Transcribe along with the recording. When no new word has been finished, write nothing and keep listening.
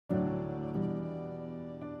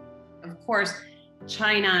course,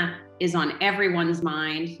 China is on everyone's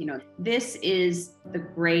mind. This is the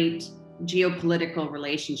great geopolitical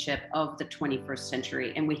relationship of the 21st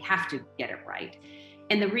century, and we have to get it right.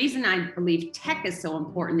 And the reason I believe tech is so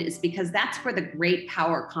important is because that's where the great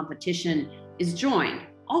power competition is joined,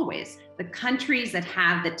 always. The countries that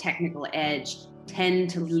have the technical edge tend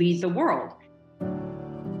to lead the world.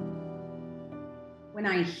 When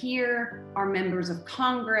I hear our members of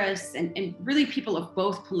Congress and really people of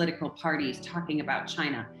both political parties talking about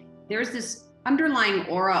China, there's this underlying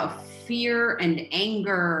aura of fear and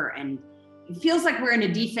anger, and it feels like we're in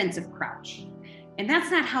a defensive crouch. And that's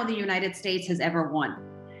not how the United States has ever won.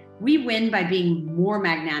 We win by being more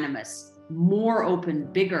magnanimous, more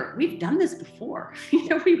open, bigger. We've done this before.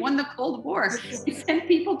 We won the Cold War. We sent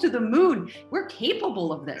people to the moon. We're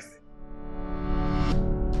capable of this.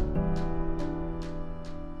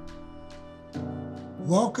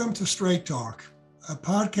 Welcome to Straight Talk, a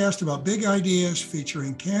podcast about big ideas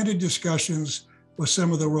featuring candid discussions with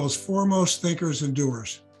some of the world's foremost thinkers and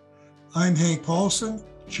doers. I'm Hank Paulson,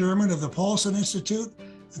 chairman of the Paulson Institute,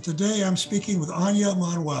 and today I'm speaking with Anja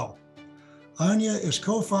Manuel. Anja is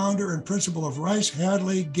co-founder and principal of Rice,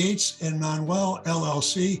 Hadley, Gates & Manuel,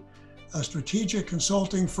 LLC, a strategic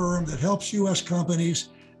consulting firm that helps U.S. companies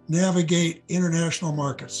navigate international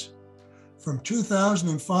markets. From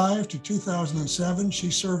 2005 to 2007, she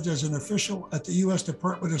served as an official at the U.S.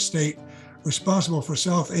 Department of State responsible for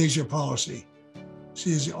South Asia policy. She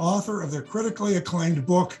is the author of the critically acclaimed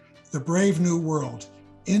book, The Brave New World,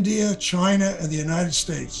 India, China, and the United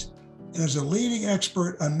States, and is a leading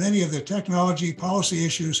expert on many of the technology policy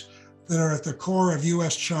issues that are at the core of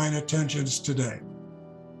U.S.-China tensions today.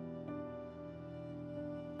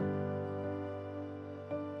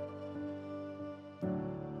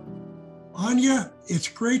 Anja, it's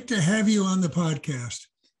great to have you on the podcast.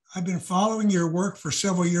 I've been following your work for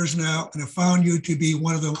several years now and have found you to be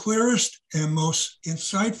one of the clearest and most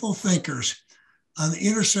insightful thinkers on the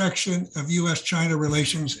intersection of U.S.-China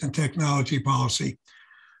relations and technology policy.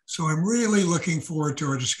 So I'm really looking forward to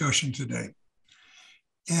our discussion today.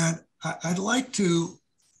 And I'd like to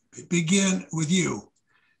begin with you.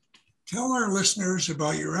 Tell our listeners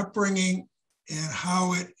about your upbringing and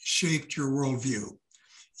how it shaped your worldview.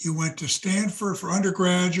 You went to Stanford for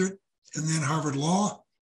undergraduate and then Harvard Law.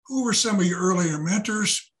 Who were some of your earlier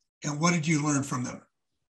mentors and what did you learn from them?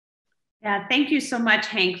 Yeah, thank you so much,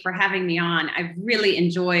 Hank, for having me on. I've really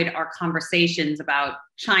enjoyed our conversations about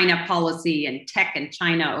China policy and tech in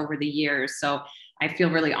China over the years. So I feel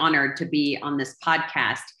really honored to be on this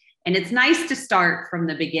podcast. And it's nice to start from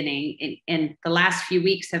the beginning. And the last few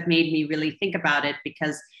weeks have made me really think about it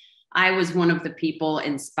because I was one of the people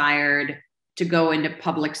inspired to go into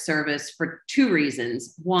public service for two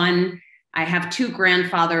reasons. One, I have two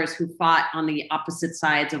grandfathers who fought on the opposite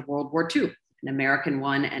sides of World War II, an American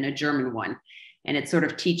one and a German one. And it sort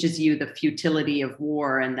of teaches you the futility of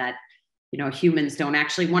war and that, humans don't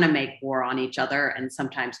actually want to make war on each other. And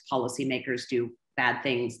sometimes policymakers do bad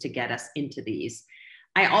things to get us into these.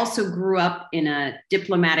 I also grew up in a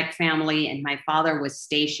diplomatic family, and my father was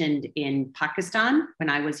stationed in Pakistan when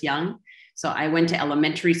I was young. So I went to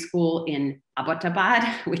elementary school in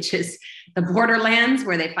Abbottabad, which is the borderlands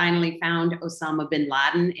where they finally found Osama bin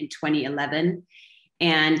Laden in 2011.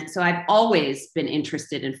 And so I've always been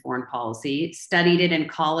interested in foreign policy, studied it in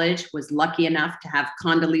college, was lucky enough to have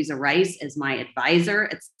Condoleezza Rice as my advisor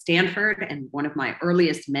at Stanford and one of my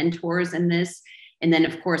earliest mentors in this. And then,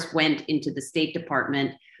 of course, went into the State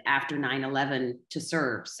Department after 9/11 to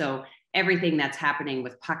serve. So everything that's happening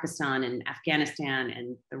with Pakistan and Afghanistan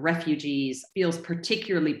and the refugees feels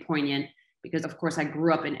particularly poignant because, of course, I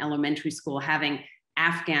grew up in elementary school having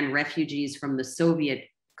Afghan refugees from the Soviet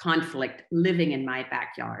conflict living in my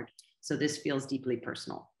backyard. So this feels deeply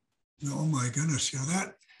personal. Oh my goodness,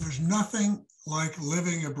 there's nothing like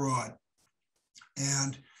living abroad.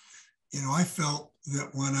 And, I felt that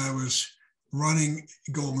when I was running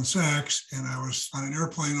Goldman Sachs and I was on an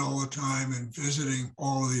airplane all the time and visiting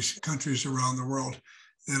all of these countries around the world,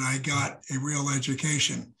 that I got a real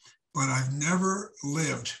education, but I've never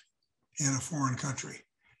lived in a foreign country.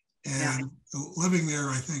 And living there,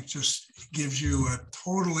 I think, just gives you a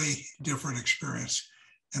totally different experience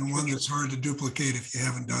and one that's hard to duplicate if you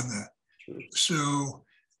haven't done that. So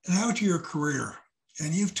now to your career,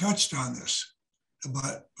 and you've touched on this,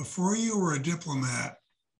 but before you were a diplomat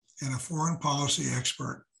and a foreign policy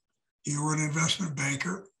expert, you were an investment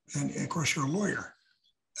banker, and of course, you're a lawyer.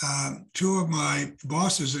 Two of my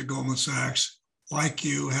bosses at Goldman Sachs, like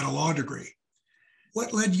you, had a law degree.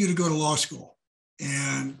 What led you to go to law school?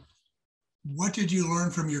 And what did you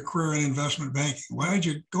learn from your career in investment banking? Why did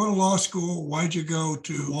you go to law school? Why did you go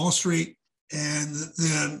to Wall Street? And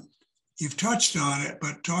then you've touched on it,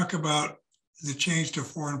 but talk about the change to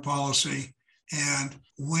foreign policy and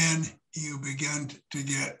when you began to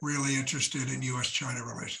get really interested in U.S.-China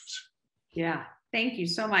relations. Yeah, thank you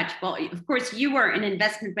so much. Well, of course, you were an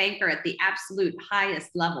investment banker at the absolute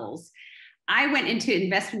highest levels. I went into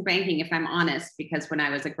investment banking, if I'm honest, because when I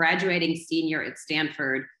was a graduating senior at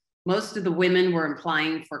Stanford, most of the women were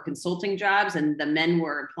applying for consulting jobs and the men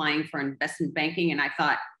were applying for investment banking. And I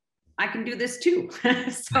thought, I can do this too.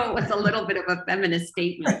 So it was a little bit of a feminist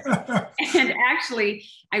statement. And actually,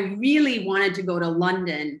 I really wanted to go to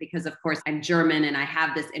London because, of course, I'm German and I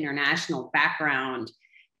have this international background.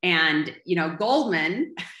 And,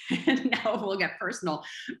 Goldman, now we'll get personal,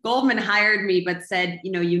 Goldman hired me, but said,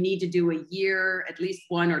 you need to do a year, at least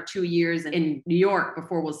 1 or 2 years in New York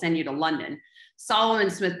before we'll send you to London. Solomon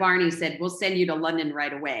Smith Barney said, we'll send you to London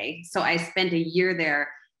right away. So I spent a year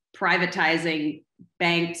there privatizing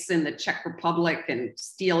banks in the Czech Republic and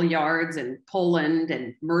steel yards in Poland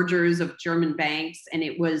and mergers of German banks. And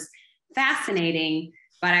it was fascinating,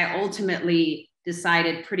 but I ultimately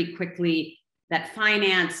decided pretty quickly that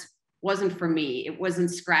finance wasn't for me. It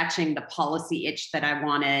wasn't scratching the policy itch that I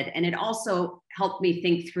wanted. And it also helped me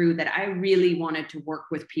think through that I really wanted to work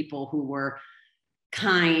with people who were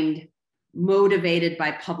kind, motivated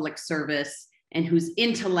by public service, and whose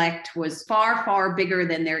intellect was far, far bigger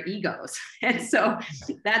than their egos. And so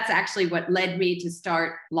that's actually what led me to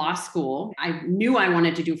start law school. I knew I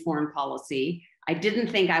wanted to do foreign policy. I didn't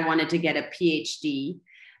think I wanted to get a PhD.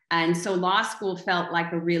 And so law school felt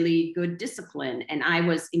like a really good discipline. And I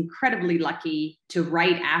was incredibly lucky to,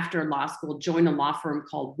 right after law school, join a law firm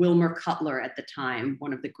called Wilmer Cutler at the time,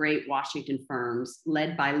 one of the great Washington firms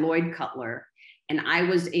led by Lloyd Cutler. And I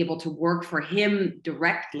was able to work for him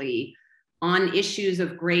directly on issues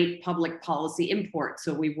of great public policy import.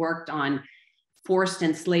 So we worked on forced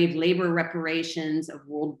enslaved labor reparations of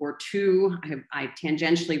World War II. I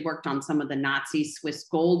tangentially worked on some of the Nazi Swiss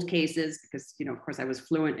gold cases because, of course, I was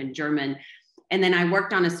fluent in German. And then I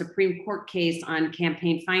worked on a Supreme Court case on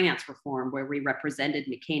campaign finance reform where we represented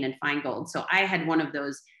McCain and Feingold. So I had one of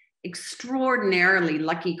those extraordinarily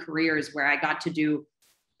lucky careers where I got to do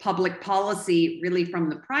public policy really from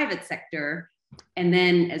the private sector. And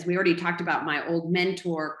then, as we already talked about, my old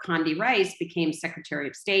mentor, Condi Rice, became Secretary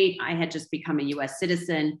of State. I had just become a US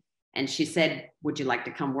citizen. And she said, would you like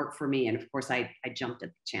to come work for me? And of course, I jumped at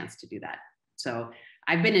the chance to do that. So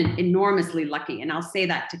I've been enormously lucky. And I'll say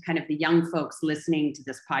that to kind of the young folks listening to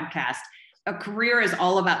this podcast. A career is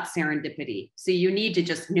all about serendipity. So you need to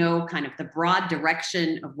just know kind of the broad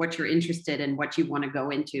direction of what you're interested in, what you want to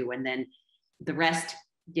go into. And then the rest,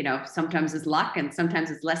 sometimes is luck and sometimes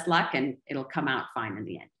it's less luck, and it'll come out fine in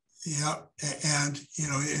the end. Yeah. And,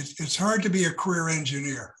 it's hard to be a career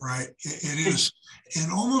engineer, right? It is. And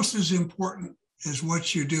almost as important as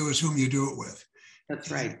what you do is whom you do it with. That's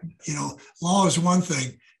right. Law is one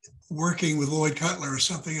thing. Working with Lloyd Cutler is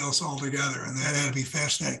something else altogether. And that had to be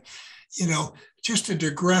fascinating. Just to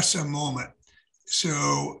digress a moment.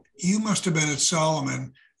 So you must have been at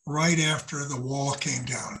Solomon right after the wall came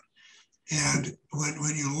down. And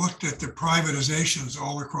when you looked at the privatizations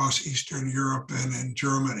all across Eastern Europe and in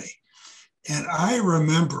Germany, and I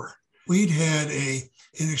remember we'd had an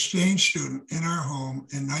exchange student in our home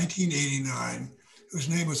in 1989, whose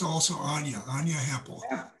name was also Anja Heppel,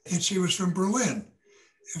 and she was from Berlin.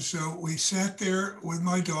 And so we sat there with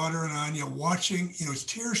my daughter and Anja watching,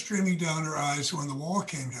 tears streaming down her eyes when the wall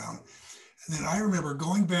came down. And then I remember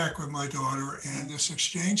going back with my daughter and this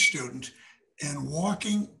exchange student and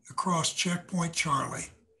walking across Checkpoint Charlie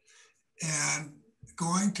and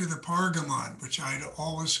going to the Pergamon, which I'd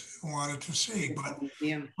always wanted to see. But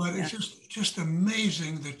it's just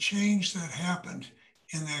amazing the change that happened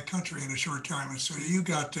in that country in a short time. And so you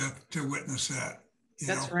got to witness that.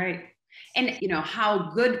 That's right. And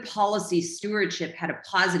how good policy stewardship had a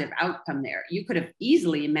positive outcome there. You could have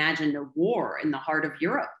easily imagined a war in the heart of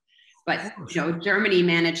Europe. But Germany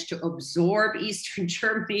managed to absorb Eastern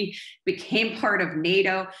Germany, became part of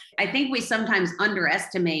NATO. I think we sometimes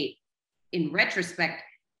underestimate, in retrospect,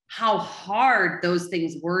 how hard those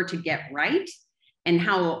things were to get right, and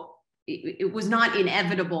how it was not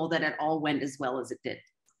inevitable that it all went as well as it did.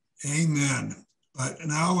 Amen. But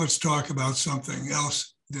now let's talk about something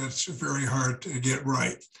else that's very hard to get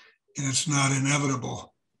right, and it's not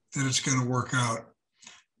inevitable that it's going to work out,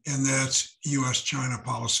 and that's U.S.-China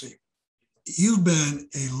policy. You've been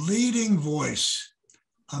a leading voice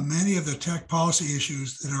on many of the tech policy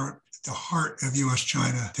issues that are at the heart of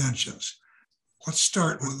U.S.-China tensions. Let's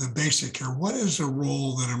start with the basic here. What is the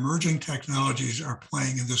role that emerging technologies are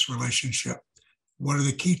playing in this relationship? What are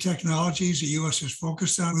the key technologies the U.S. is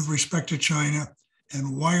focused on with respect to China,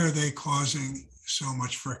 and why are they causing so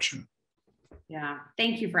much friction? Yeah,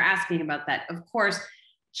 thank you for asking about that. Of course,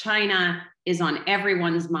 China is on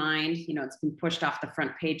everyone's mind. You know, it's been pushed off the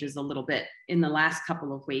front pages a little bit in the last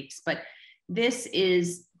couple of weeks, but this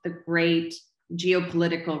is the great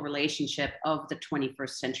geopolitical relationship of the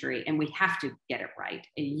 21st century, and we have to get it right.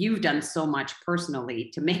 And you've done so much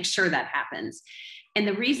personally to make sure that happens. And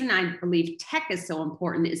the reason I believe tech is so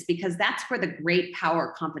important is because that's where the great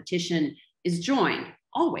power competition is joined,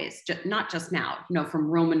 always, not just now, you know, from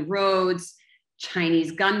Roman roads,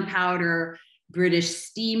 Chinese gunpowder, British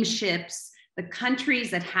steamships. The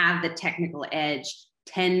countries that have the technical edge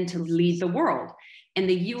tend to lead the world. And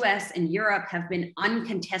the US and Europe have been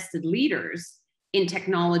uncontested leaders in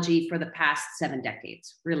technology for the past 7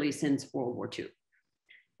 decades, really since World War II.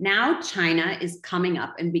 Now China is coming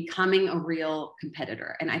up and becoming a real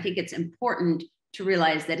competitor. And I think it's important to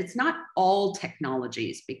realize that it's not all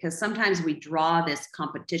technologies, because sometimes we draw this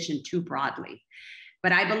competition too broadly.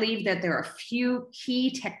 But I believe that there are a few key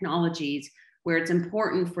technologies where it's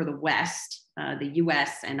important for the West, the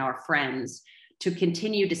US and our friends, to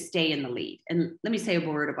continue to stay in the lead. And let me say a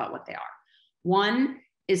word about what they are. One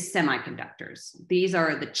is semiconductors. These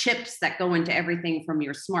are the chips that go into everything from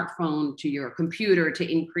your smartphone to your computer to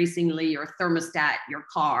increasingly your thermostat, your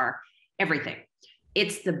car, everything.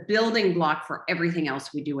 It's the building block for everything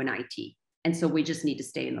else we do in IT. And so we just need to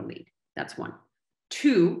stay in the lead. That's one.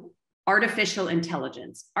 Two, artificial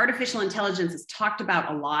intelligence. Artificial intelligence is talked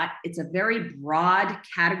about a lot. It's a very broad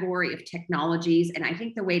category of technologies. And I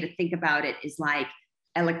think the way to think about it is like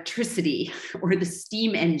electricity or the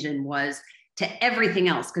steam engine was to everything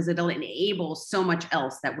else, because it'll enable so much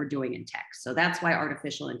else that we're doing in tech. So that's why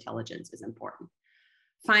artificial intelligence is important.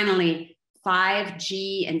 Finally,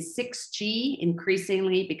 5G and 6G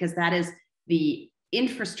increasingly, because that is the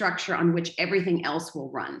infrastructure on which everything else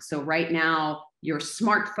will run. So right now, your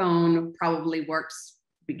smartphone probably works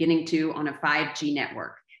beginning to on a 5G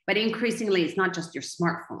network. But increasingly, it's not just your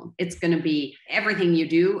smartphone. It's going to be everything you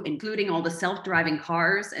do, including all the self-driving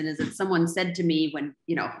cars. And as someone said to me when,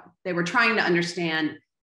 you know, they were trying to understand,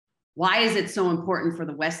 why is it so important for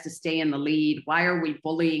the West to stay in the lead? Why are we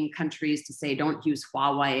bullying countries to say, don't use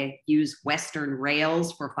Huawei, use Western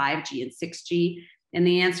rails for 5G and 6G? And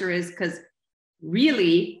the answer is because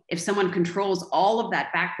really, if someone controls all of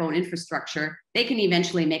that backbone infrastructure, they can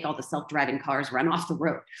eventually make all the self-driving cars run off the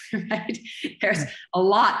road, right? There's a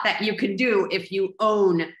lot that you can do if you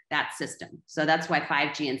own that system. So that's why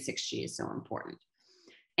 5G and 6G is so important.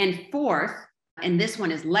 And fourth, and this one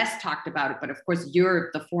is less talked about, but of course you're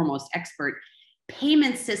the foremost expert,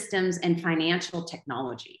 payment systems and financial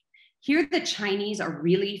technology. Here, the Chinese are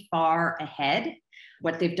really far ahead.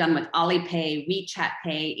 What they've done with Alipay, WeChat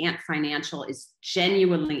Pay, Ant Financial is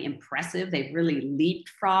genuinely impressive. They've really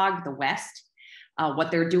leapfrogged the West. What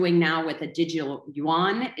they're doing now with the digital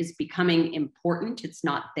yuan is becoming important. It's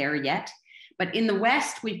not there yet. But in the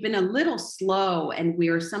West, we've been a little slow, and we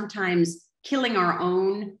are sometimes killing our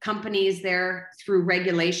own companies there through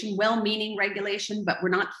regulation, well-meaning regulation, but we're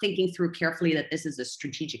not thinking through carefully that this is a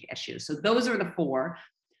strategic issue. So those are the four.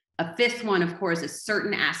 A fifth one, of course, is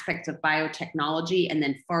certain aspects of biotechnology, and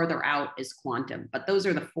then farther out is quantum. But those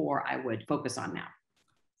are the four I would focus on now.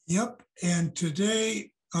 Yep. And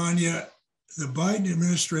today, Anja, the Biden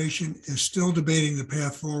administration is still debating the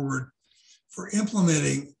path forward for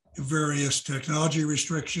implementing various technology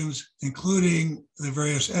restrictions, including the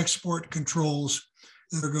various export controls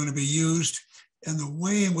that are going to be used, and the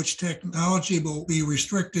way in which technology will be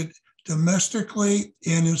restricted domestically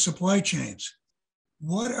and in supply chains.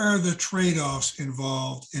 What are the trade-offs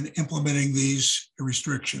involved in implementing these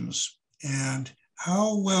restrictions? And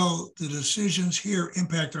how will the decisions here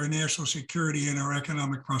impact our national security and our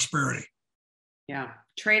economic prosperity? Yeah,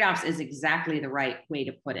 trade-offs is exactly the right way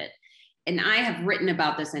to put it. And I have written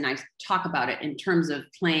about this, and I talk about it in terms of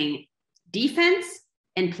playing defense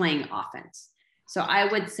and playing offense. So I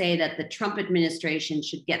would say that the Trump administration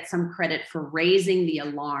should get some credit for raising the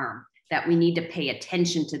alarm that we need to pay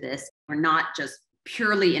attention to this. We're not just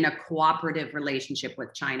purely in a cooperative relationship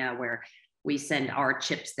with China where we send our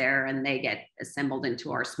chips there and they get assembled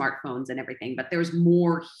into our smartphones and everything, but there's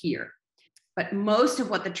more here. But most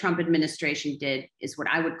of what the Trump administration did is what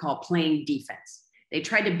I would call playing defense. They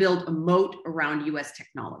tried to build a moat around US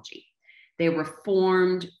technology. They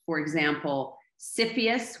reformed, for example,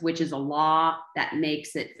 CFIUS, which is a law that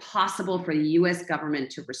makes it possible for the US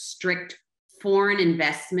government to restrict foreign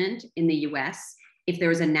investment in the US if there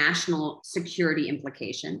was a national security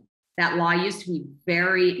implication. That law used to be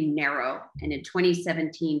very narrow. And in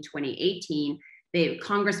 2017, 2018,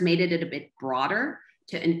 Congress made it a bit broader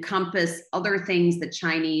to encompass other things the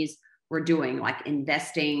Chinese were doing, like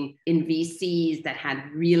investing in VCs that had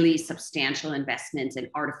really substantial investments in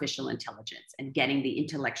artificial intelligence and getting the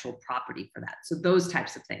intellectual property for that. So those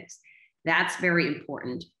types of things. That's very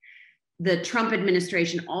important. The Trump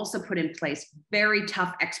administration also put in place very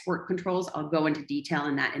tough export controls. I'll go into detail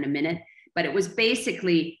in that in a minute, but it was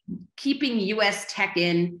basically keeping US tech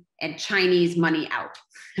in and Chinese money out,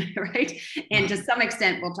 right? And to some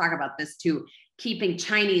extent, we'll talk about this too, keeping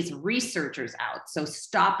Chinese researchers out, so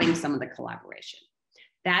stopping some of the collaboration.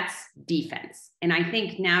 That's defense. And I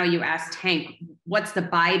think now you asked Hank, what's the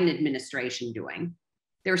Biden administration doing?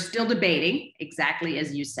 They're still debating, exactly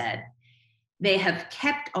as you said. They have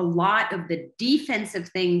kept a lot of the defensive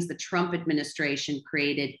things the Trump administration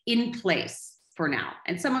created in place for now.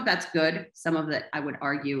 And some of that's good. Some of it, I would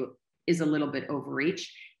argue, is a little bit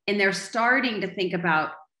overreach. And they're starting to think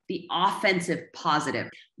about the offensive positive.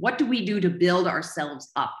 What do we do to build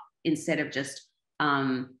ourselves up instead of just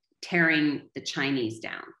tearing the Chinese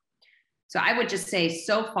down? So I would just say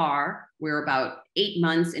so far, we're about 8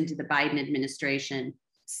 months into the Biden administration,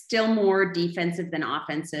 still more defensive than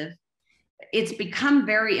offensive. It's become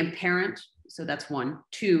very apparent. So that's one.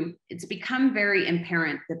 Two, it's become very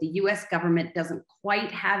apparent that the US government doesn't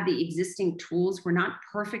quite have the existing tools. We're not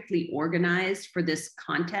perfectly organized for this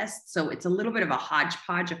contest. So it's a little bit of a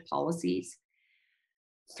hodgepodge of policies.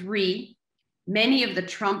 Three, many of the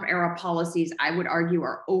Trump era policies, I would argue,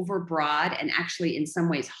 are overbroad and actually in some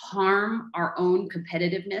ways harm our own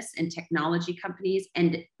competitiveness in technology companies.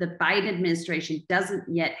 And the Biden administration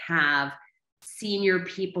doesn't yet have senior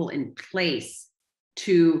people in place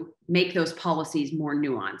to make those policies more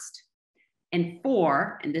nuanced. And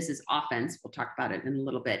four, and this is offense, we'll talk about it in a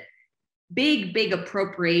little bit, big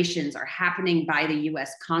appropriations are happening by the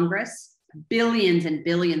US Congress, billions and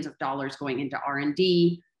billions of dollars going into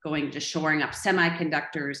R&D, going to shoring up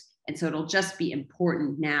semiconductors. And so it'll just be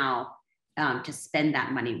important now to spend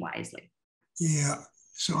that money wisely. Yeah,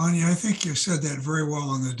 so Anja, I think you said that very well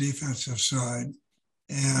on the defensive side.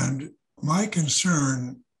 And my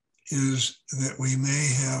concern is that we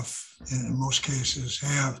may have, and in most cases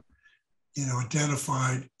have,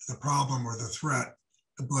 identified the problem or the threat,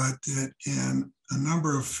 but that in a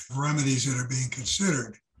number of remedies that are being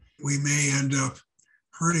considered, we may end up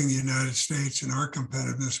hurting the United States and our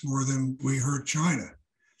competitiveness more than we hurt China.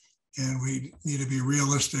 And we need to be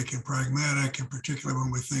realistic and pragmatic, in particular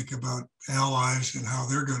when we think about allies and how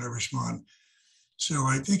they're going to respond. So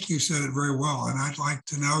I think you said it very well. And I'd like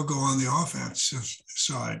to now go on the offensive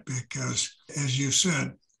side, because as you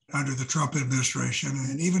said, under the Trump administration,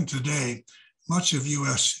 and even today, much of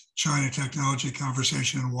US-China technology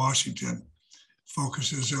conversation in Washington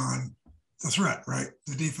focuses on the threat, right?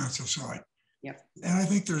 The defensive side. Yep. And I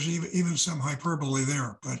think there's even some hyperbole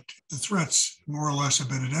there, but the threats more or less have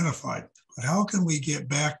been identified. But how can we get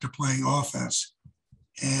back to playing offense?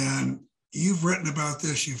 And you've written about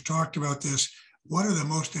this, you've talked about this. What are the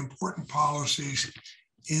most important policies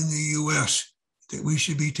in the US that we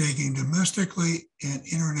should be taking domestically and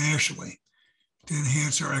internationally to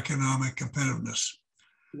enhance our economic competitiveness?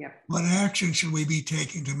 Yep. What action should we be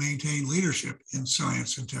taking to maintain leadership in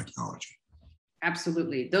science and technology?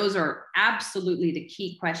 Absolutely. Those are absolutely the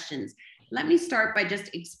key questions. Let me start by just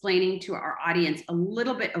explaining to our audience a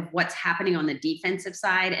little bit of what's happening on the defensive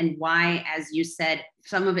side and why, as you said,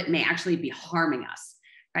 some of it may actually be harming us,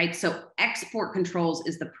 right? So export controls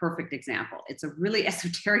is the perfect example. It's a really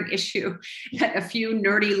esoteric issue that a few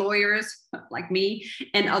nerdy lawyers like me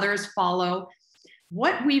and others follow.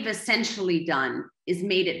 What we've essentially done is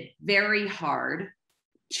made it very hard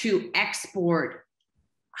to export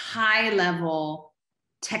high-level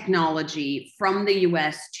technology from the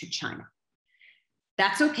US to China.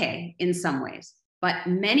 That's okay in some ways, but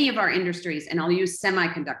many of our industries, and I'll use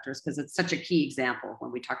semiconductors because it's such a key example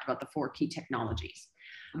when we talked about the 4 key technologies.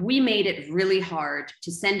 We made it really hard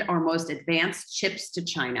to send our most advanced chips to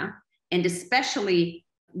China, and especially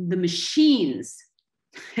the machines.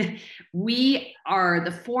 We are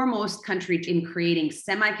the foremost country in creating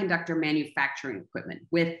semiconductor manufacturing equipment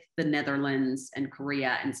with the Netherlands and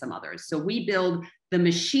Korea and some others. So we build the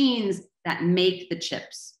machines that make the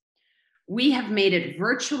chips. We have made it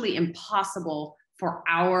virtually impossible for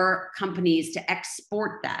our companies to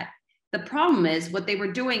export that. The problem is what they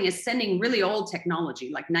were doing is sending really old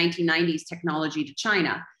technology, like 1990s technology, to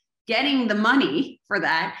China, getting the money for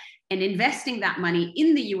that and investing that money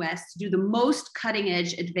in the US to do the most cutting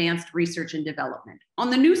edge advanced research and development on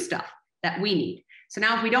the new stuff that we need. So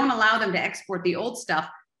now if we don't allow them to export the old stuff,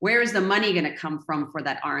 where is the money going to come from for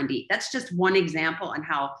that R&D? That's just one example on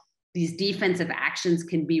how these defensive actions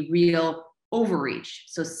can be real overreach.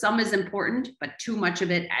 So some is important, but too much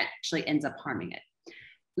of it actually ends up harming it.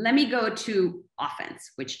 Let me go to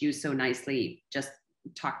offense, which you so nicely just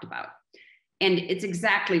talked about. And it's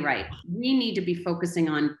exactly right. We need to be focusing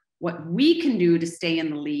on what we can do to stay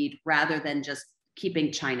in the lead rather than just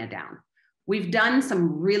keeping China down. We've done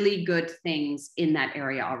some really good things in that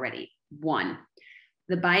area already. One,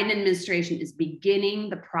 the Biden administration is beginning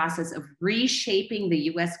the process of reshaping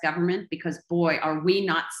the US government because, boy, are we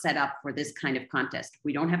not set up for this kind of contest.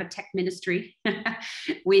 We don't have a tech ministry.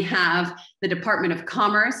 We have the Department of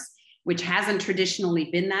Commerce, which hasn't traditionally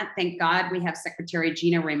been that. Thank God we have Secretary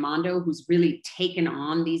Gina Raimondo, who's really taken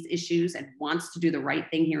on these issues and wants to do the right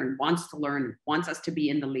thing here and wants to learn, wants us to be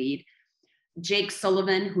in the lead. Jake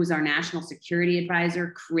Sullivan, who's our national security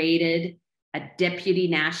advisor, created a deputy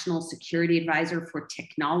national security advisor for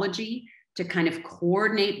technology to kind of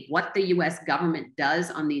coordinate what the US government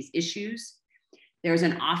does on these issues. There's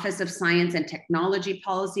an Office of Science and Technology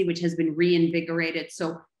Policy, which has been reinvigorated.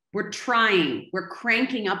 So we're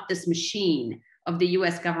cranking up this machine of the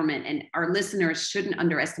US government, and our listeners shouldn't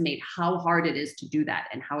underestimate how hard it is to do that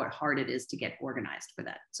and how hard it is to get organized for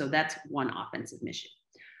that. So that's one offensive mission.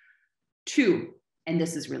 Two, and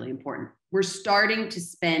this is really important, we're starting to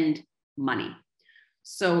spend money.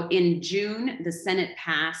 So in June, the Senate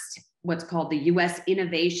passed what's called the US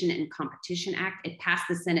Innovation and Competition Act. It passed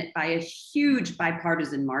the Senate by a huge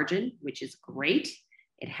bipartisan margin, which is great.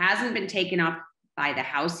 It hasn't been taken up by the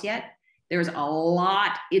House yet. There's a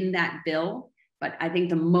lot in that bill, but I think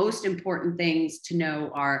the most important things to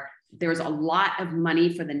know are there's a lot of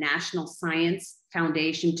money for the National Science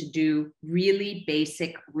Foundation to do really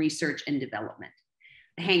basic research and development.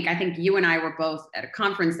 Hank, I think you and I were both at a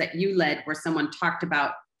conference that you led where someone talked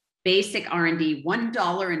about basic R&D.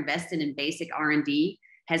 $1 invested in basic R&D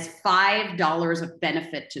has $5 of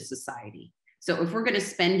benefit to society. So if we're going to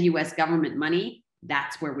spend US government money,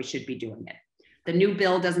 that's where we should be doing it. The new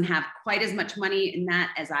bill doesn't have quite as much money in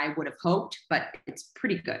that as I would have hoped, but it's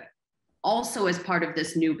pretty good. Also, as part of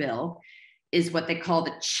this new bill is what they call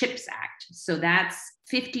the CHIPS Act. So that's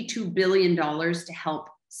 $52 billion to help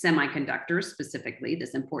semiconductors, specifically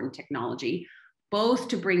this important technology, both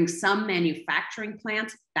to bring some manufacturing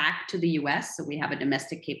plants back to the US, so we have a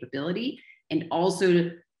domestic capability, and also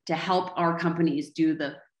to help our companies do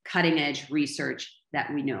the cutting edge research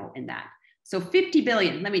that we know in that. So 50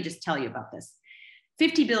 billion, let me just tell you about this.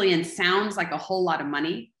 50 billion sounds like a whole lot of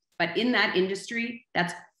money, but in that industry,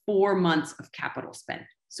 that's 4 months of capital spend.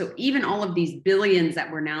 So even all of these billions that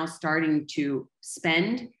we're now starting to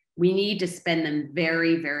spend, we need to spend them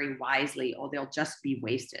very, very wisely, or they'll just be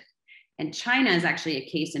wasted. And China is actually a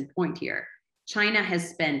case in point here. China has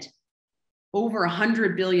spent over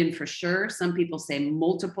 100 billion for sure. Some people say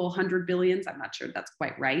multiple 100 billions. I'm not sure that's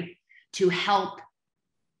quite right, to help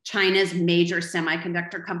China's major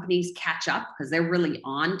semiconductor companies catch up because they're really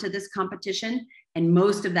on to this competition. And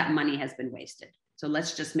most of that money has been wasted. So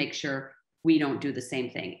let's just make sure we don't do the same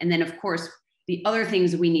thing. And then, of course, the other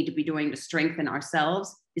things we need to be doing to strengthen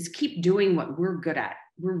ourselves is keep doing what we're good at.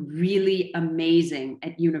 We're really amazing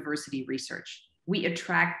at university research. We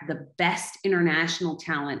attract the best international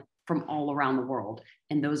talent from all around the world.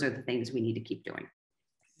 And those are the things we need to keep doing.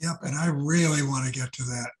 Yep, and I really want to get to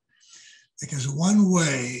that. Because one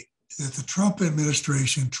way that the Trump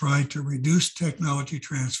administration tried to reduce technology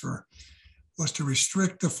transfer was to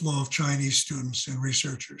restrict the flow of Chinese students and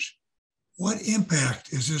researchers. What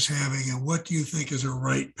impact is this having, and what do you think is a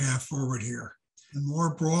right path forward here? And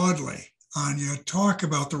more broadly, Anja, talk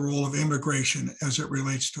about the role of immigration as it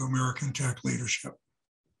relates to American tech leadership.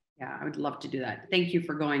 Yeah, I would love to do that. Thank you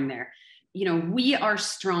for going there. You know, we are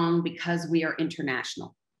strong because we are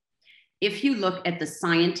international. If you look at the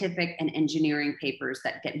scientific and engineering papers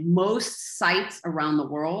that get most cites around the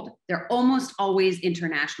world, they're almost always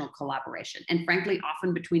international collaboration, and frankly,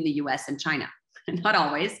 often between the US and China. Not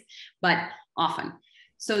always, but often.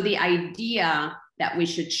 So the idea that we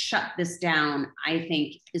should shut this down, I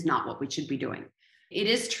think, is not what we should be doing. It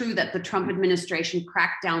is true that the Trump administration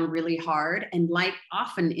cracked down really hard, and like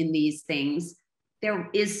often in these things, there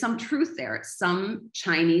is some truth there. Some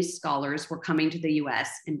Chinese scholars were coming to the US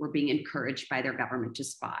and were being encouraged by their government to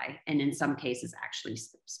spy, and in some cases actually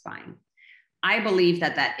spying. I believe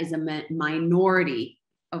that that is a minority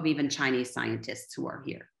of even Chinese scientists who are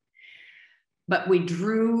here. But we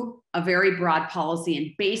drew a very broad policy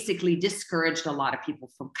and basically discouraged a lot of people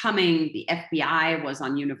from coming. The FBI was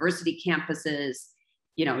on university campuses,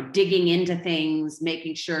 you know, digging into things,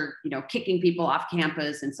 making sure, you know, kicking people off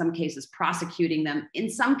campus, in some cases prosecuting them, in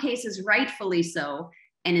some cases rightfully so,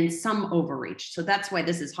 and in some overreach. So that's why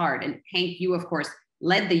this is hard. And Hank, you of course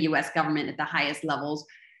led the US government at the highest levels.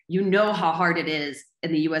 you know how hard it is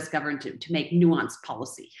in the US government to make nuanced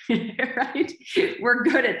policy, right? We're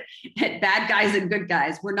good at bad guys and good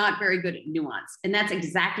guys. We're not very good at nuance. And that's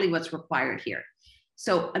exactly what's required here.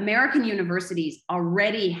 So American universities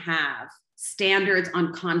already have standards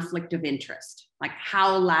on conflict of interest, like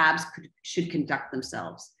how labs should conduct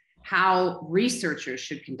themselves, how researchers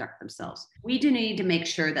should conduct themselves. We do need to make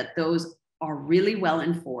sure that those are really well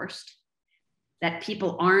enforced, that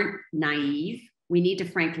people aren't naive. We need to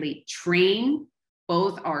frankly train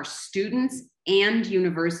both our students and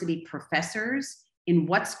university professors in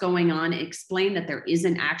what's going on, explain that there is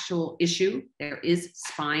an actual issue, there is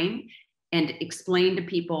spying, and explain to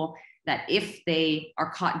people that if they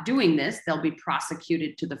are caught doing this, they'll be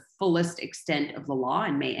prosecuted to the fullest extent of the law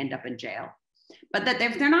and may end up in jail. But that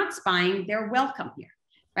if they're not spying, they're welcome here,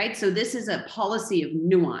 right? So this is a policy of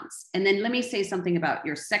nuance. And then let me say something about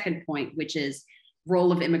your second point, which is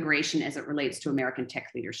role of immigration as it relates to American tech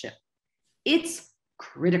leadership. It's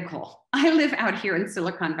critical. I live out here in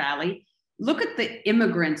Silicon Valley. Look at the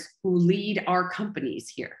immigrants who lead our companies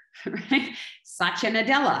here, right? Satya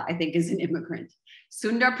Nadella, I think, is an immigrant.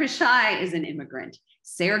 Sundar Pichai is an immigrant.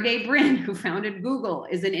 Sergey Brin, who founded Google,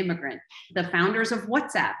 is an immigrant. The founders of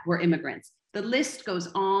WhatsApp were immigrants. The list goes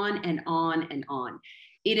on and on and on.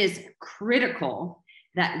 It is critical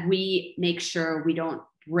that we make sure we don't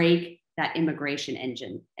break that immigration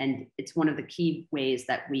engine. And it's one of the key ways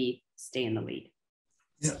that we stay in the lead.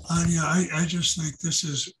 Yeah, Anja, I just think this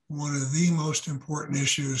is one of the most important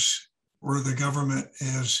issues where the government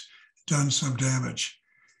has done some damage.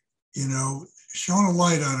 You know, shone a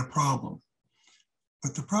light on a problem,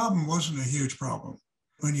 but the problem wasn't a huge problem.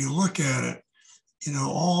 When you look at it, you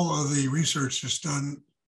know, all of the research that's done,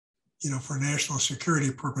 you know, for national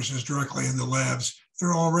security purposes directly in the labs, there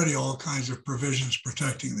are already all kinds of provisions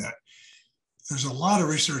protecting that. There's a lot of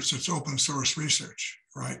research that's open source research,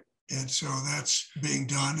 right? And so that's being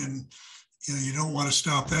done, and you know, you don't want to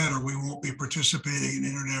stop that or we won't be participating in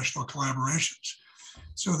international collaborations.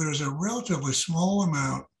 So there's a relatively small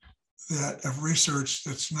amount of research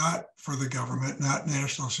that's not for the government, not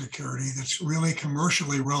national security, that's really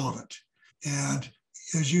commercially relevant. And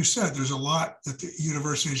as you said, there's a lot that the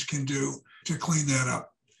universities can do to clean that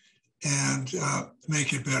up and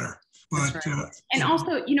make it better. But right. And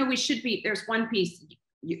also, you know, there's one piece,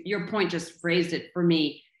 your point just phrased it for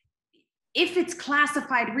me. If it's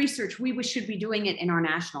classified research, we should be doing it in our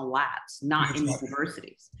national labs, not in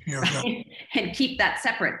universities, right? And keep that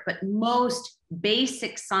separate. But most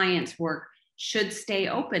basic science work should stay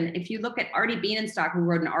open. If you look at Artie Bienenstock, who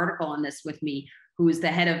wrote an article on this with me, who is the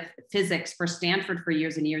head of physics for Stanford for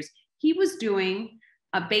years and years, he was doing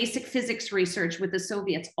a basic physics research with the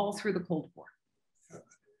Soviets all through the Cold War.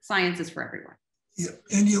 Science is for everyone. Yeah,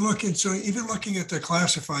 and you look, and so even looking at the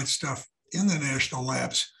classified stuff in the national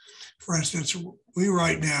labs, for instance, we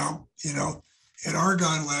right now, you know, at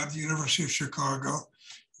Argonne Lab, the University of Chicago,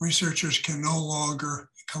 researchers can no longer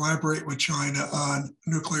collaborate with China on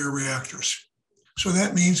nuclear reactors. So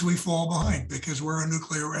that means we fall behind because where are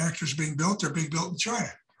nuclear reactors being built? They're being built in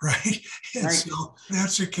China, right? And right. So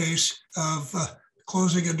that's a case of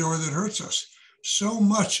closing a door that hurts us. So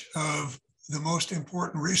much of the most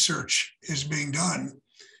important research is being done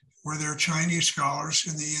where there are Chinese scholars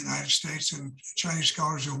in the United States and Chinese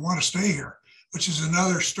scholars who want to stay here, which is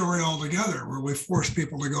another story altogether, where we force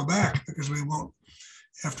people to go back because we won't,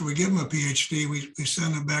 after we give them a PhD, we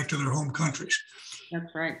send them back to their home countries.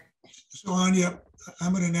 That's right. So Anja,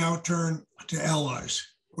 I'm going to now turn to allies,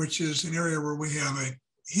 which is an area where we have a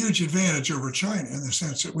huge advantage over China in the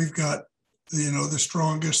sense that we've got, you know, the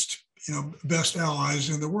strongest, you know, best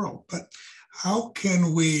allies in the world. But how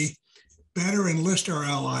can we better enlist our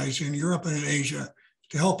allies in Europe and in Asia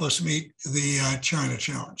to help us meet the China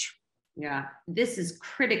challenge? Yeah, this is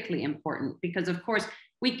critically important because, of course,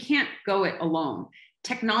 we can't go it alone.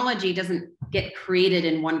 Technology doesn't get created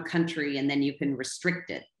in one country and then you can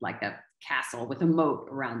restrict it like a castle with a moat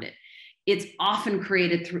around it. It's often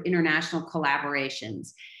created through international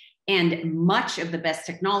collaborations. And much of the best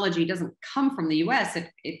technology doesn't come from the US.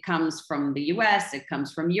 It comes from the US, it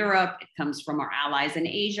comes from Europe, it comes from our allies in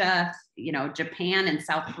Asia, you know, Japan and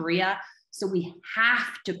South Korea. So we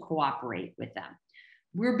have to cooperate with them.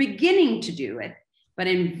 We're beginning to do it, but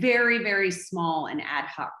in very, very small and ad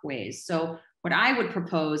hoc ways. So what I would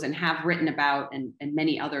propose and have written about, and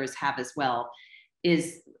many others have as well,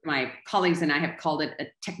 is my colleagues and I have called it a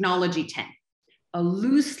technology tent. A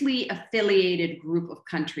loosely affiliated group of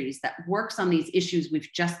countries that works on these issues we've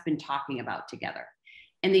just been talking about together.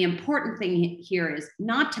 And the important thing here is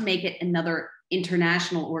not to make it another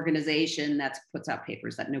international organization that puts out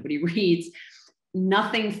papers that nobody reads,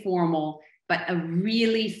 nothing formal, but a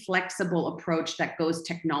really flexible approach that goes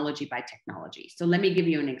technology by technology. So let me give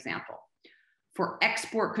you an example. For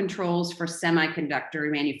export controls for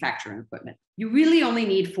semiconductor manufacturing equipment, you really only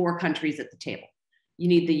need 4 countries at the table. You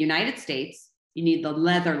need the United States, you need the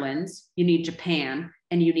Netherlands, you need Japan,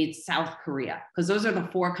 and you need South Korea, because those are the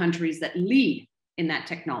 4 countries that lead in that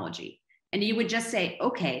technology. And you would just say,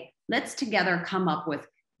 okay, let's together come up with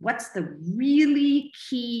what's the really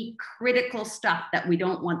key critical stuff that we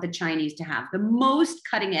don't want the Chinese to have, the most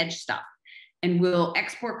cutting edge stuff. And we'll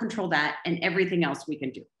export control that and everything else we can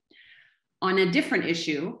do. On a different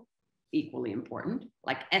issue, equally important,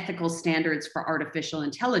 like ethical standards for artificial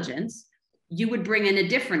intelligence, you would bring in a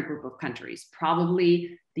different group of countries,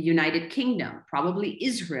 probably the United Kingdom, probably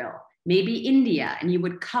Israel, maybe India, and you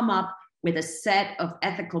would come up with a set of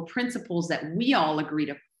ethical principles that we all agree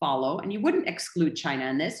to follow. And you wouldn't exclude China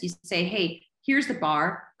in this. You say, hey, here's the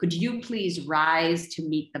bar. Could you please rise to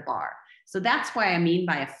meet the bar? So that's why I mean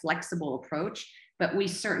by a flexible approach. But we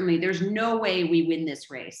certainly, there's no way we win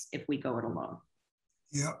this race if we go it alone.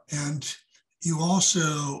 Yeah, and you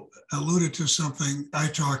also alluded to something I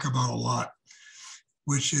talk about a lot,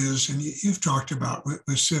 which is, and you've talked about with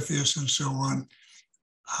CFIUS and so on,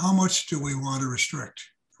 how much do we want to restrict,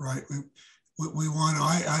 right? We want,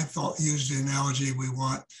 I thought, used the analogy, we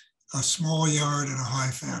want a small yard and a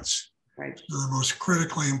high fence. Right. So the most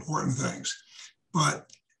critically important things. But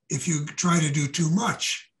if you try to do too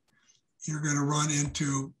much, you're going to run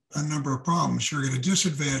into a number of problems. You're going to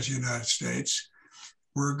disadvantage the United States.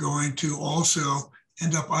 We're going to also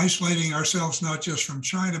end up isolating ourselves, not just from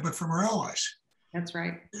China, but from our allies. That's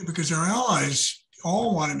right. Because our allies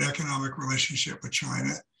all want an economic relationship with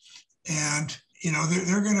China. And, you know,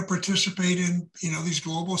 they're going to participate in, you know, these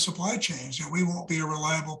global supply chains, and we won't be a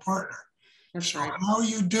reliable partner. That's so right. How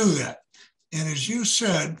you do that? And as you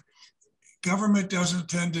said, government doesn't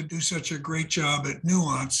tend to do such a great job at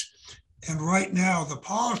nuance. And right now, the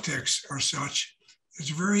politics are such, it's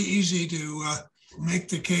very easy to make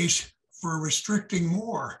the case for restricting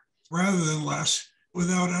more rather than less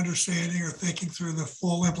without understanding or thinking through the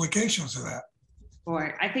full implications of that.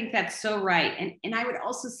 Boy, I think that's so right. And I would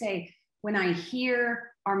also say, when I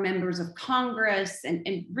hear our members of Congress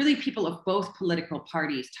and really people of both political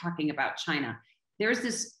parties talking about China, there's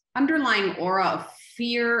this underlying aura of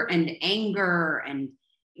fear and anger, and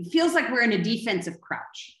it feels like we're in a defensive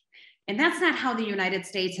crouch. And that's not how the United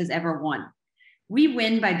States has ever won. We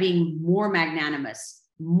win by being more magnanimous,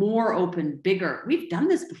 more open, bigger. We've done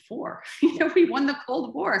this before. You know, we won the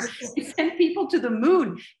Cold War. We sent people to the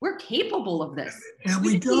moon. We're capable of this. And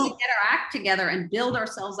we just need to get our act together and build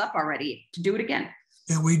ourselves up already to do it again.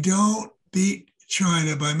 And we don't beat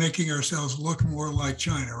China by making ourselves look more like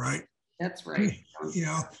China, right? That's right. You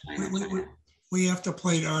know, we have to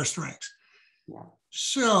play to our strengths. Yeah.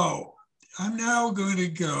 So I'm now going to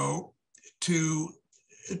go to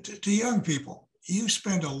young people. You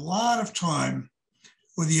spend a lot of time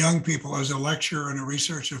with young people as a lecturer and a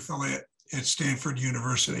research affiliate at Stanford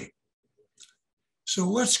University. So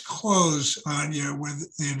let's close, Anja,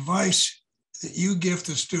 with the advice that you give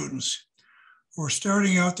to students who are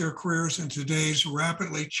starting out their careers in today's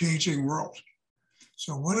rapidly changing world.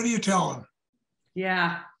 So what do you tell them?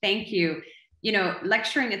 Yeah, thank you. You know,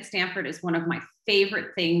 lecturing at Stanford is one of my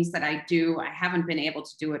favorite things that I do. I haven't been able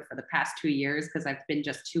to do it for the past 2 years because I've been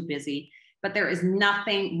just too busy. But there is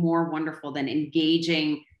nothing more wonderful than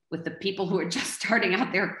engaging with the people who are just starting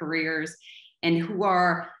out their careers and who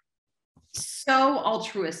are so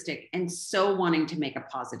altruistic and so wanting to make a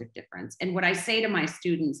positive difference. And what I say to my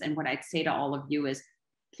students and what I'd say to all of you is,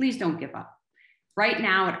 please don't give up. Right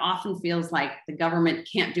now, it often feels like the government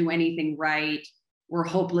can't do anything right. We're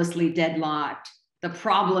hopelessly deadlocked. The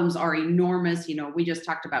problems are enormous. You know, we just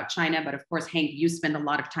talked about China, but of course, Hank, you spend a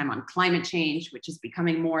lot of time on climate change, which is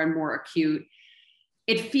becoming more and more acute.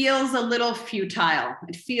 It feels a little futile.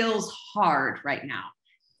 It feels hard right now,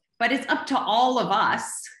 but it's up to all of us,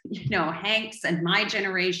 you know, Hank's and my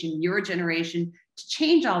generation, your generation, to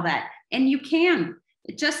change all that. And you can.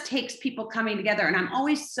 It just takes people coming together. And I'm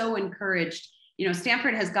always so encouraged. You know,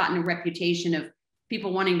 Stanford has gotten a reputation of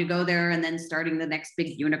people wanting to go there and then starting the next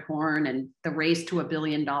big unicorn and the race to $1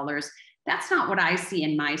 billion. That's not what I see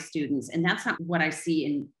in my students. And that's not what I see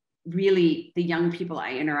in really the young people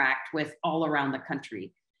I interact with all around the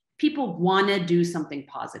country. People want to do something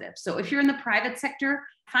positive. So if you're in the private sector,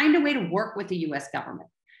 find a way to work with the US government.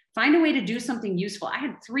 Find a way to do something useful. I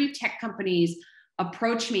had 3 tech companies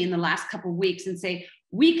approach me in the last couple of weeks and say,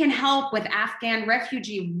 we can help with Afghan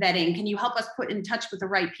refugee vetting. Can you help us put in touch with the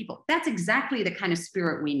right people? That's exactly the kind of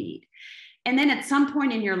spirit we need. And then at some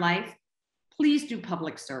point in your life, please do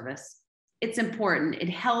public service. it's important. It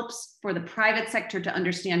helps for the private sector to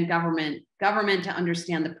understand government, government to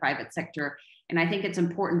understand the private sector. And I think it's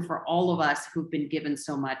important for all of us who've been given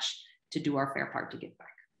so much to do our fair part to give back.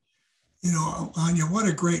 You know, Anja, what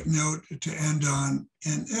a great note to end on.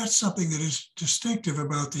 And that's something that is distinctive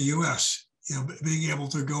about the US, you know, being able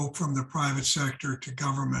to go from the private sector to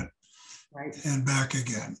government, right, and back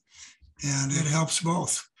again. And it helps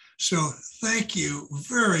both. So thank you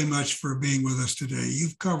very much for being with us today.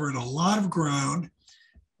 You've covered a lot of ground,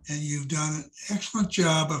 and you've done an excellent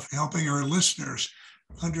job of helping our listeners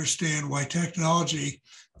understand why technology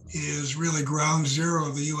is really ground zero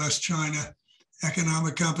of the US-China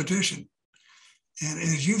economic competition. And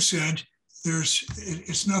as you said,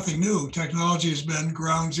 it's nothing new. Technology has been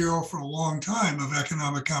ground zero for a long time of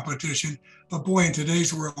economic competition, but boy, in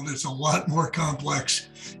today's world, it's a lot more complex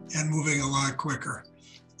and moving a lot quicker.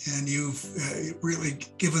 And you've really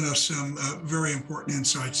given us some very important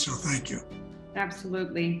insights, so thank you.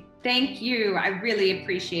 Absolutely. Thank you. I really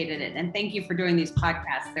appreciated it. And thank you for doing these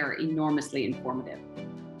podcasts. They're enormously informative.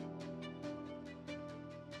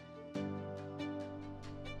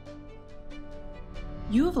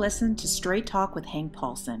 You have listened to Straight Talk with Hank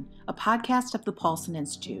Paulson, a podcast of the Paulson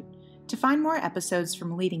Institute. To find more episodes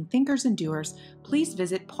from leading thinkers and doers, please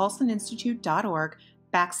visit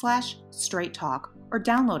paulsoninstitute.org/Straight Talk or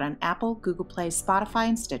download on Apple, Google Play, Spotify,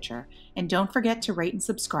 and Stitcher. And don't forget to rate and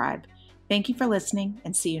subscribe. Thank you for listening,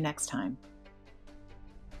 and see you next time.